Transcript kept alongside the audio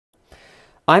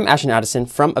I'm Ashton Addison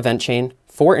from EventChain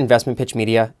for Investment Pitch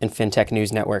Media and FinTech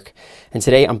News Network. And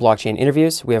today on Blockchain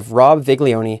Interviews, we have Rob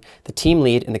Viglione, the team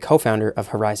lead and the co-founder of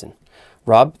Horizen.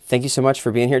 Rob, thank you so much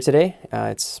for being here today.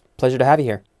 It's a pleasure to have you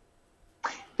here.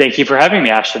 Thank you for having me,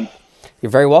 Ashton.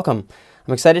 You're very welcome.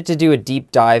 I'm excited to do a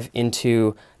deep dive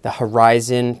into the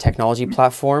Horizen technology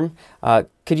platform.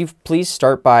 Could you please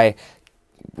start by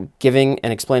giving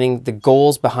and explaining the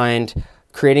goals behind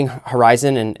creating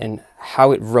Horizen and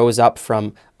how it rose up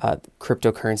from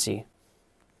cryptocurrency?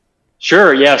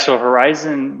 Sure, yeah. So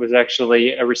Horizen was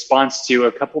actually a response to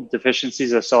a couple of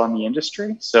deficiencies I saw in the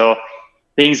industry. So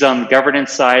things on the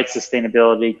governance side,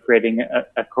 sustainability, creating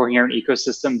a coherent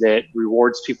ecosystem that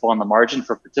rewards people on the margin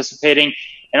for participating,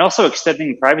 and also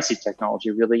extending privacy technology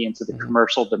really into the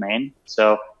commercial domain.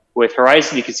 So with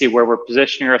Horizen, you can see where we're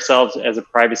positioning ourselves as a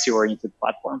privacy-oriented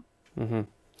platform.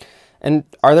 And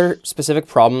are there specific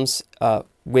problems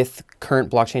with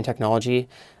current blockchain technology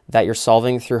that you're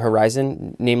solving through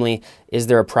Horizen? Namely, is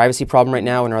there a privacy problem right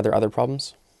now, and are there other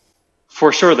problems?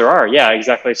 For sure there are, yeah,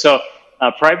 exactly. So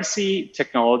privacy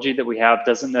technology that we have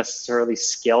doesn't necessarily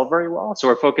scale very well. So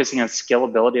we're focusing on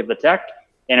scalability of the tech.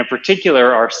 And in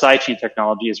particular, our sidechain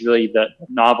technology is really the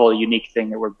novel, unique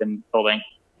thing that we've been building.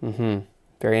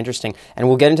 Very interesting. And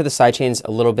we'll get into the sidechains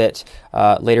a little bit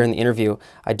later in the interview.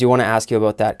 I do want to ask you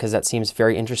about that because that seems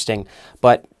very interesting.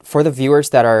 But for the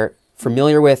viewers that are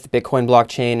familiar with Bitcoin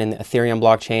blockchain and the Ethereum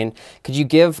blockchain, could you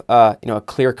give a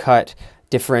clear-cut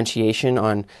differentiation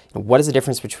on what is the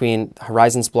difference between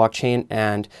Horizen's blockchain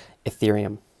and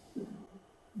Ethereum?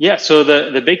 Yeah, so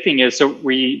the big thing is, so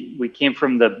we came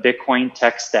from the Bitcoin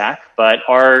tech stack, but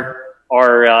our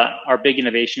big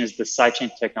innovation is the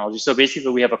sidechain technology. So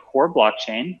basically we have a core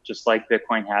blockchain, just like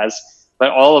Bitcoin has, but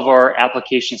all of our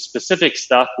application specific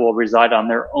stuff will reside on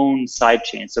their own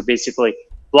sidechain. So basically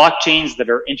blockchains that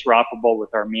are interoperable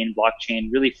with our main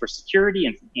blockchain, really for security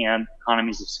and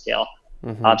economies of scale.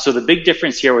 So the big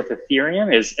difference here with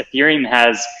Ethereum is Ethereum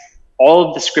has all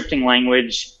of the scripting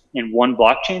language in one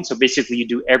blockchain. So basically you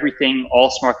do everything, all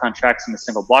smart contracts in a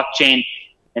single blockchain.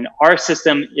 In our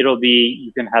system, it'll be,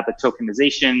 you can have a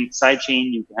tokenization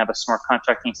sidechain, you can have a smart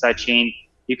contracting sidechain,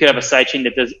 you could have a sidechain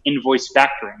that does invoice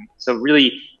factoring. So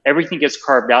really everything gets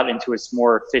carved out into its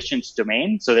more efficient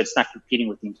domain so that it's not competing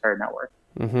with the entire network.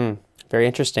 Very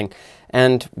interesting.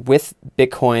 And with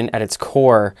Bitcoin at its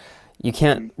core, you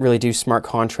can't really do smart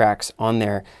contracts on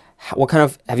there. What kind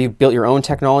of, have you built your own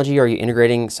technology? Are you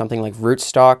integrating something like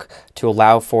Rootstock to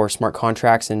allow for smart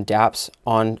contracts and dApps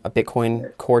on a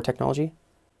Bitcoin core technology?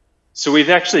 So we've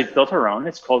actually built our own.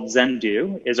 It's called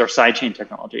Zendu, is our sidechain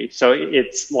technology. So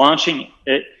it's launching,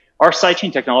 our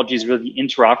sidechain technology is really the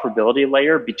interoperability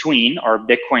layer between our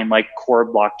Bitcoin-like core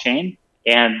blockchain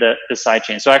and the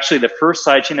sidechain. So actually the first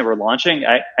sidechain that we're launching,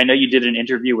 I know you did an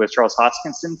interview with Charles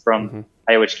Hoskinson from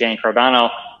IOHK and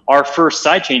Cardano. Our first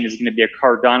sidechain is going to be a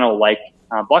Cardano-like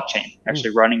blockchain, actually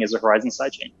running as a Horizen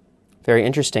sidechain. Very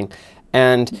interesting.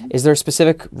 And is there a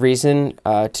specific reason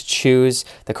to choose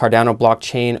the Cardano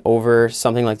blockchain over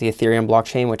something like the Ethereum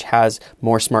blockchain, which has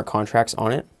more smart contracts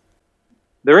on it?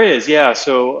 There is, yeah.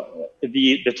 So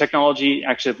the technology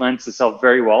actually lends itself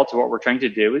very well to what we're trying to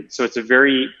do. So it's a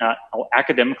very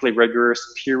academically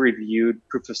rigorous, peer-reviewed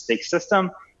proof-of-stake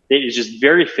system that is just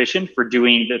very efficient for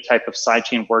doing the type of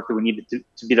sidechain work that we need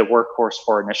to be the workhorse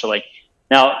for initially.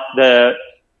 Now,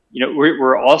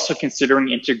 we're also considering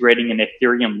integrating an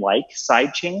Ethereum-like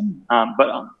sidechain,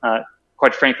 but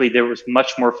quite frankly, there was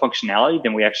much more functionality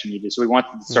than we actually needed. So we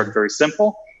wanted to start very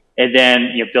simple, and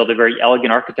then build a very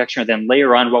elegant architecture, and then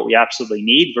layer on what we absolutely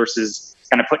need versus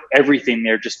kind of put everything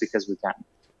there just because we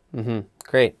can.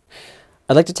 Great.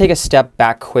 I'd like to take a step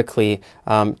back quickly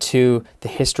to the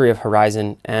history of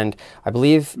Horizen, and I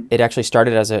believe it actually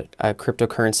started as a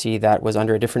cryptocurrency that was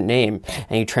under a different name,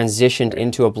 and you transitioned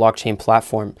into a blockchain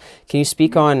platform. Can you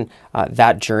speak on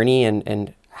that journey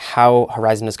and how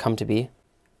Horizen has come to be?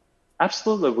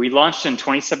 Absolutely. We launched in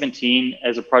 2017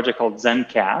 as a project called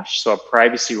Zencash, so a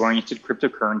privacy-oriented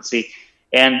cryptocurrency.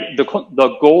 And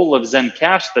the goal of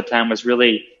Zencash at the time was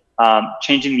really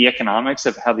changing the economics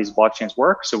of how these blockchains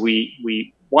work. So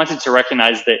we wanted to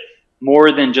recognize that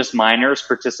more than just miners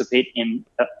participate in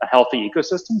a healthy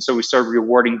ecosystem. So we started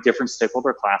rewarding different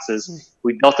stakeholder classes.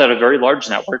 We built out a very large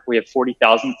network. We have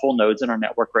 40,000 full nodes in our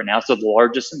network right now, so the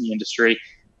largest in the industry.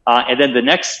 And then the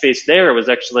next space there was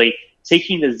actually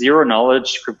taking the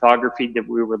zero-knowledge cryptography that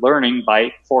we were learning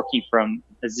by forking from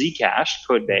a Zcash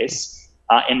code base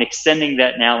and extending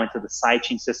that now into the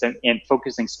sidechain system and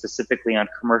focusing specifically on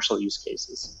commercial use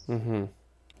cases.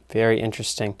 Very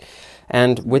interesting.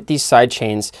 And with these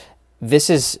sidechains, this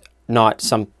is not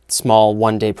some small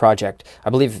one-day project. I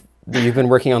believe you've been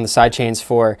working on the sidechains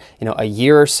for a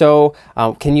year or so.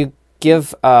 Can you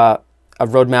give a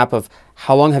roadmap of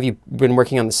how long have you been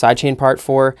working on the sidechain part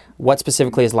for? What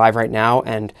specifically is live right now,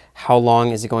 and how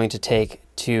long is it going to take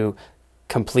to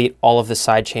complete all of the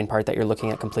sidechain part that you're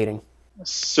looking at completing?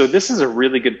 So this is a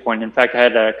really good point. In fact, I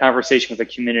had a conversation with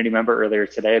a community member earlier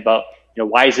today about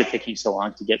why is it taking so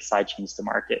long to get sidechains to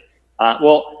market?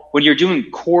 Well, when you're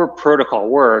doing core protocol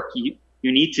work, you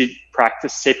need to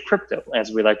practice safe crypto,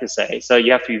 as we like to say. So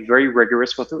you have to be very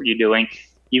rigorous with what you're doing.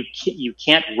 You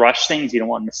can't rush things. You don't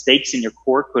want mistakes in your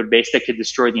core code base that could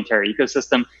destroy the entire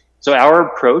ecosystem. So our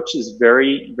approach is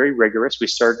very, very rigorous. We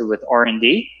started with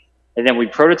R&D, and then we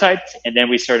prototyped, and then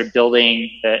we started building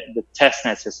the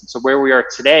testnet system. So where we are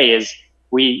today is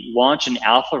we launched an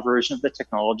alpha version of the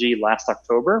technology last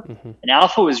October. Mm-hmm. And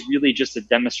alpha was really just a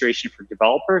demonstration for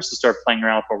developers to start playing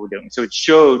around with what we're doing. So it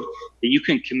showed that you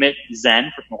can commit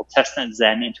Zen, testnet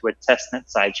Zen, into a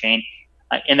testnet sidechain.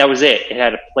 And that was it. It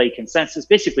had a play consensus,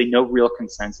 basically no real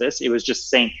consensus. It was just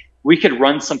saying we could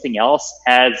run something else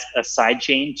as a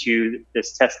sidechain to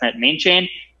this testnet main chain.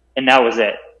 And that was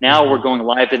it. Now we're going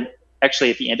live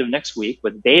actually at the end of next week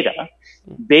with beta.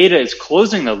 Beta is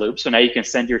closing the loop. So now you can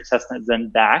send your testnet Zen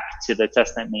back to the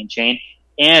testnet main chain,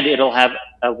 and it'll have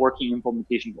a working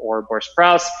implementation of Ouroboros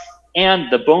Praus.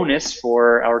 And the bonus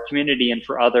for our community and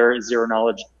for other zero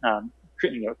knowledge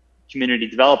community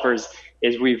developers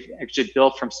is we've actually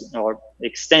built or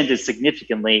extended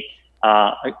significantly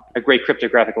a great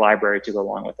cryptographic library to go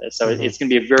along with this. So it's going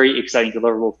to be a very exciting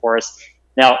deliverable for us.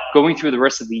 Now, going through the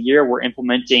rest of the year, we're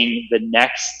implementing the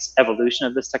next evolution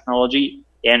of this technology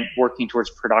and working towards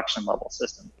production level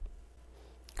system.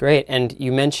 Great. And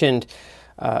you mentioned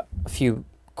a few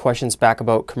questions back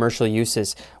about commercial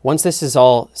uses. Once this is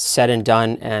all said and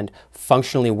done and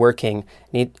functionally working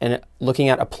and looking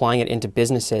at applying it into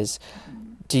businesses,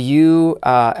 do you,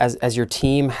 as your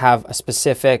team, have a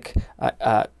specific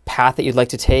path that you'd like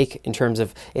to take in terms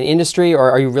of an industry,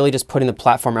 or are you really just putting the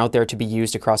platform out there to be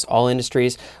used across all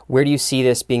industries? Where do you see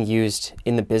this being used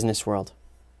in the business world?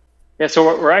 Yeah,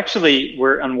 so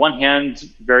we're on one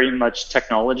hand very much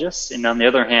technologists, and on the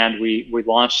other hand, we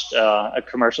launched a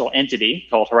commercial entity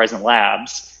called Horizen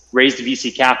Labs, raised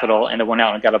VC capital, and it went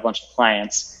out and got a bunch of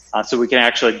clients, so we can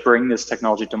actually bring this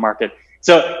technology to market.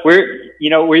 So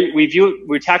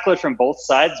we tackle it from both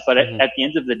sides, but at the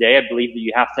end of the day, I believe that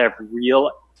you have to have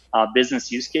real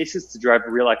business use cases to drive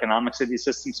real economics of these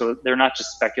systems. So they're not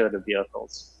just speculative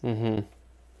vehicles. Mm-hmm.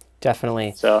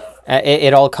 Definitely. So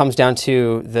it all comes down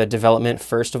to the development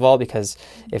first of all, because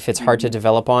if it's hard to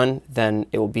develop on, then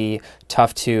it will be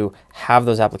tough to have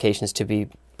those applications to be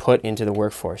put into the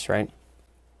workforce, right?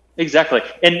 Exactly.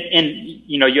 And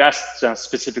you asked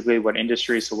specifically what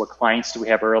industries, so what clients do we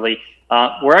have early?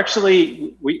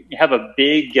 We have a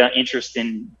big interest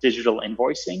in digital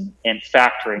invoicing and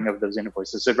factoring of those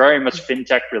invoices. So very much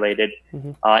fintech related.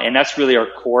 And that's really our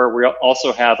core. We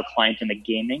also have a client in the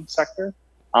gaming sector.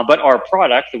 But our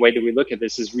product, the way that we look at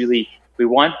this is really, we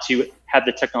want to have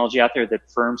the technology out there that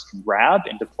firms can grab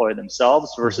and deploy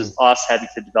themselves versus us having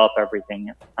to develop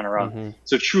everything on our own.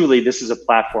 So truly, this is a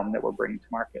platform that we're bringing to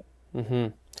market.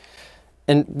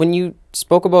 And when you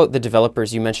spoke about the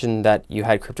developers, you mentioned that you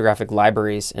had cryptographic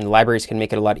libraries, and libraries can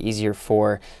make it a lot easier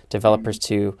for developers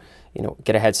to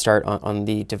get a head start on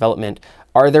the development.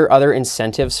 Are there other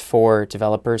incentives for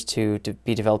developers to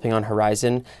be developing on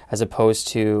Horizen as opposed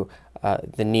to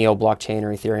the Neo blockchain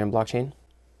or Ethereum blockchain?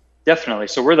 Definitely.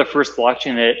 So we're the first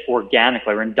blockchain that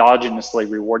organically or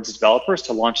endogenously rewards developers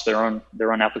to launch their own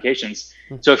applications.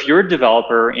 So if you're a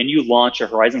developer and you launch a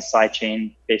Horizen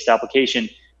sidechain based application,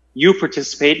 you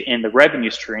participate in the revenue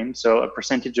stream. So a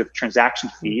percentage of transaction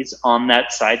fees on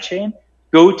that sidechain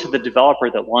go to the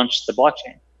developer that launched the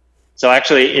blockchain. So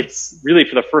actually, it's really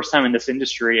for the first time in this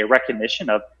industry a recognition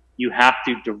of you have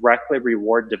to directly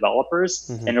reward developers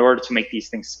in order to make these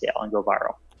things scale and go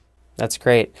viral. That's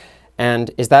great.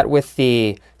 And is that with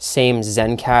the same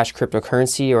Zencash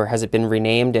cryptocurrency, or has it been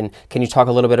renamed? And can you talk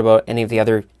a little bit about any of the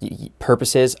other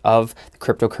purposes of the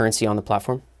cryptocurrency on the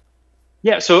platform?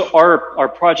 Yeah, so our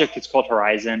project is called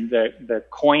Horizen. The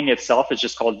coin itself is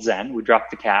just called Zen. We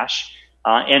dropped the cash.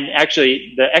 And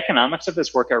actually, the economics of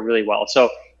this work out really well. So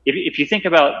if you think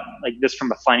about like this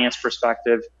from a finance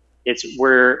perspective, it's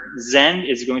where Zen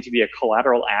is going to be a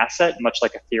collateral asset, much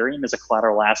like Ethereum is a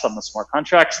collateral asset on the smart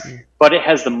contracts, but it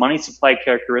has the money supply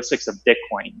characteristics of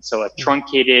Bitcoin. So a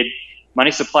truncated money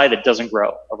supply that doesn't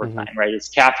grow over time, right? It's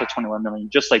capped at 21 million,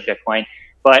 just like Bitcoin,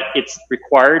 but it's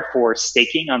required for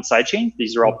staking on sidechains.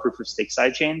 These are all proof of stake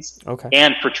sidechains,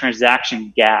 and for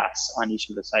transaction gas on each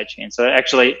of the sidechains. So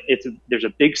actually, there's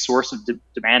a big source of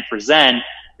demand for Zen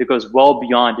that goes well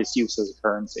beyond its use as a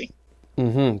currency.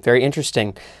 Very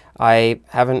interesting. I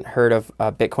haven't heard of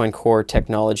Bitcoin Core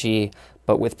technology,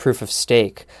 but with proof of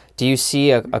stake. Do you see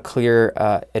a clear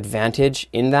advantage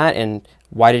in that? And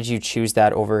why did you choose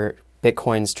that over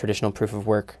Bitcoin's traditional proof of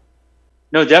work?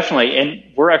 No, definitely. And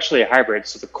we're actually a hybrid.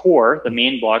 So the core, the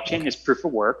main blockchain, is proof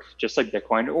of work, just like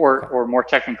Bitcoin, or more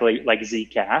technically like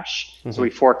Zcash. So we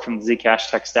forked from the Zcash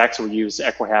tech stack, so we use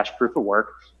Equihash proof of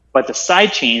work. But the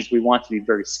side chains, we want to be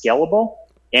very scalable,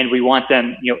 and we want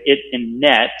them, it in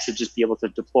net to just be able to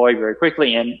deploy very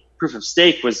quickly. And proof of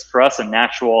stake was for us a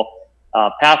natural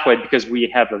pathway because we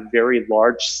have a very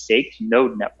large staked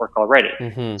node network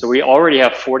already. So we already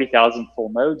have 40,000 full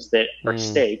nodes that are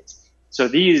staked. So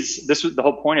this was the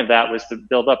whole point of that, was to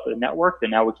build up a network that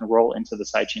now we can roll into the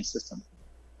sidechain system.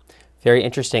 Very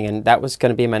interesting. And that was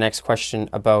going to be my next question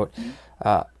about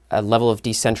a level of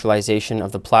decentralization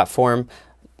of the platform.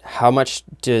 How much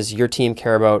does your team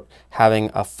care about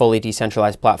having a fully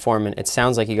decentralized platform? And it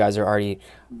sounds like you guys are already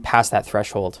past that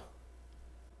threshold.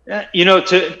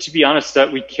 To be honest,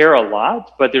 that we care a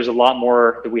lot, but there's a lot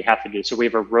more that we have to do. So we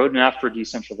have a roadmap for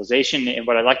decentralization. And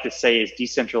what I like to say is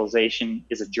decentralization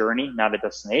is a journey, not a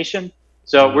destination.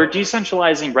 So we're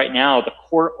decentralizing right now the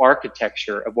core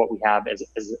architecture of what we have as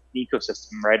an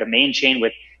ecosystem, right? A main chain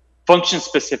with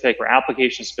function-specific or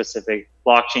application-specific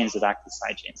blockchains that act as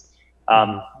sidechains.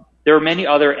 There are many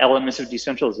other elements of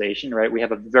decentralization, right? We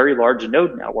have a very large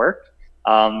node network,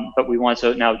 but we want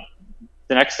to now,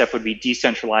 the next step would be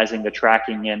decentralizing the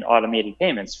tracking and automated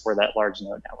payments for that large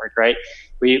node network, right?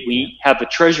 We have a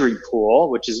treasury pool,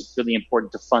 which is really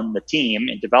important to fund the team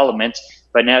in development.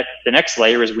 But now the next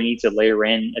layer is we need to layer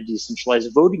in a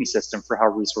decentralized voting system for how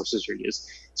resources are used.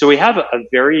 So we have a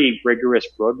very rigorous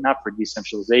roadmap for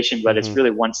decentralization, but it's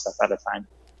really one step at a time.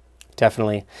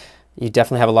 Definitely. You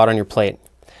definitely have a lot on your plate.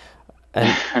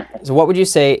 And so what would you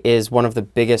say is one of the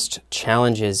biggest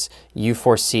challenges you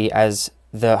foresee as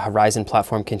the Horizen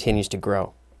platform continues to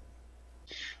grow?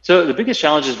 So the biggest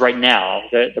challenge is right now,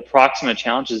 the proximate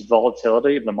challenge is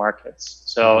volatility of the markets.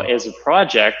 So as a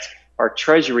project, our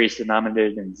treasury is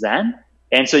denominated in Zen.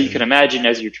 And so you can imagine,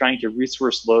 as you're trying to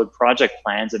resource load project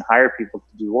plans and hire people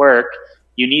to do work,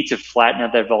 you need to flatten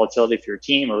out that volatility for your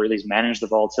team, or at least manage the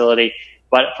volatility.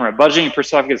 But from a budgeting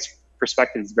perspective,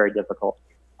 it's very difficult.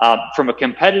 From a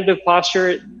competitive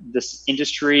posture, this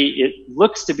industry, it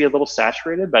looks to be a little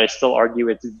saturated, but I still argue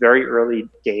it's very early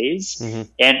days.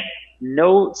 And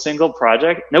no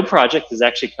project has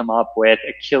actually come up with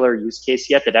a killer use case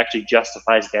yet that actually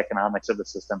justifies the economics of the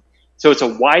system. So it's a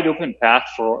wide open path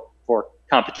for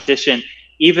competition.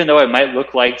 Even though it might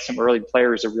look like some early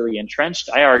players are really entrenched,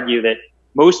 I argue that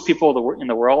most people in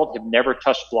the world have never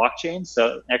touched blockchain.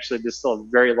 So actually, there's still a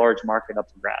very large market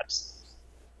up for grabs.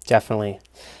 Definitely.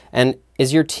 And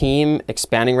is your team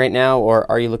expanding right now, or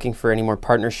are you looking for any more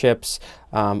partnerships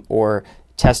or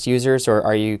test users, or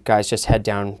are you guys just head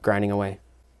down grinding away?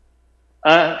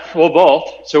 Well,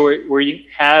 both. So we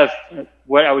have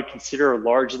what I would consider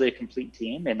largely a complete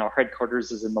team, and our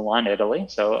headquarters is in Milan, Italy.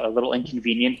 So a little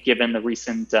inconvenient given the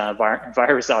recent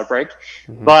virus outbreak.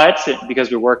 But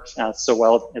because we worked so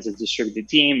well as a distributed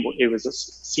team, it was a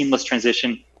seamless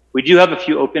transition. We do have a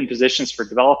few open positions for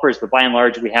developers, but by and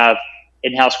large, we have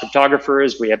in-house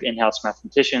cryptographers, we have in-house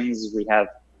mathematicians, we have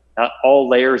all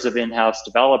layers of in-house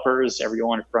developers,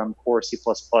 everyone from core C++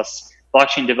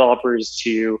 blockchain developers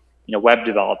to web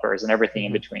developers and everything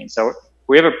in between. So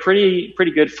we have a pretty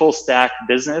good full stack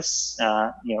business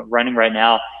running right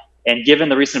now. And given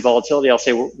the recent volatility, I'll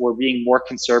say we're being more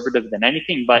conservative than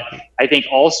anything. But I think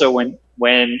also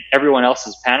when everyone else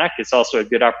is panicked, it's also a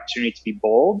good opportunity to be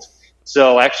bold.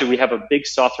 So actually, we have a big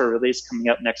software release coming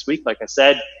up next week. Like I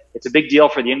said, it's a big deal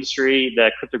for the industry.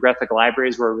 The cryptographic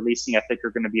libraries we're releasing, I think, are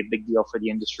going to be a big deal for the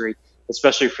industry,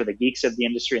 especially for the geeks of the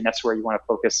industry, and that's where you want to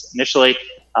focus initially.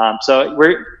 So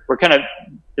we're kind of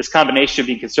this combination of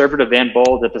being conservative and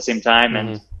bold at the same time,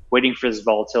 and waiting for this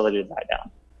volatility to die down.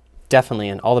 Definitely,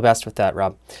 and all the best with that,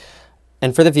 Rob.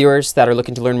 And for the viewers that are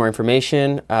looking to learn more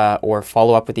information or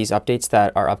follow up with these updates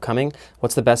that are upcoming,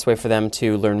 what's the best way for them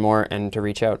to learn more and to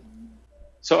reach out?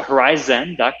 So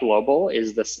Horizen.global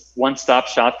is this one-stop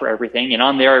shop for everything. And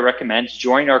on there, I recommend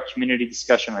join our community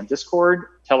discussion on Discord,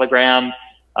 Telegram.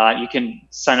 You can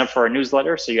sign up for our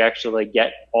newsletter so you actually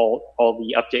get all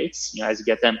the updates as you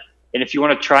get them. And if you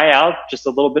want to try out just a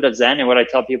little bit of Zen, and what I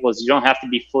tell people is you don't have to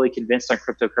be fully convinced on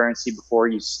cryptocurrency before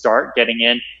you start getting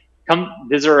in. Come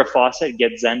visit our faucet,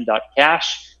 get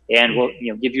zen.cash, and we'll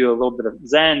give you a little bit of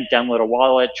Zen, download a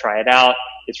wallet, try it out.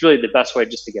 It's really the best way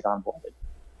just to get onboarded.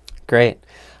 Great.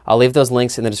 I'll leave those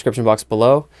links in the description box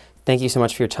below. Thank you so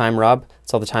much for your time, Rob.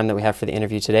 That's all the time that we have for the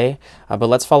interview today, but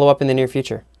let's follow up in the near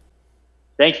future.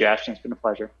 Thank you, Ashton. It's been a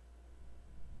pleasure.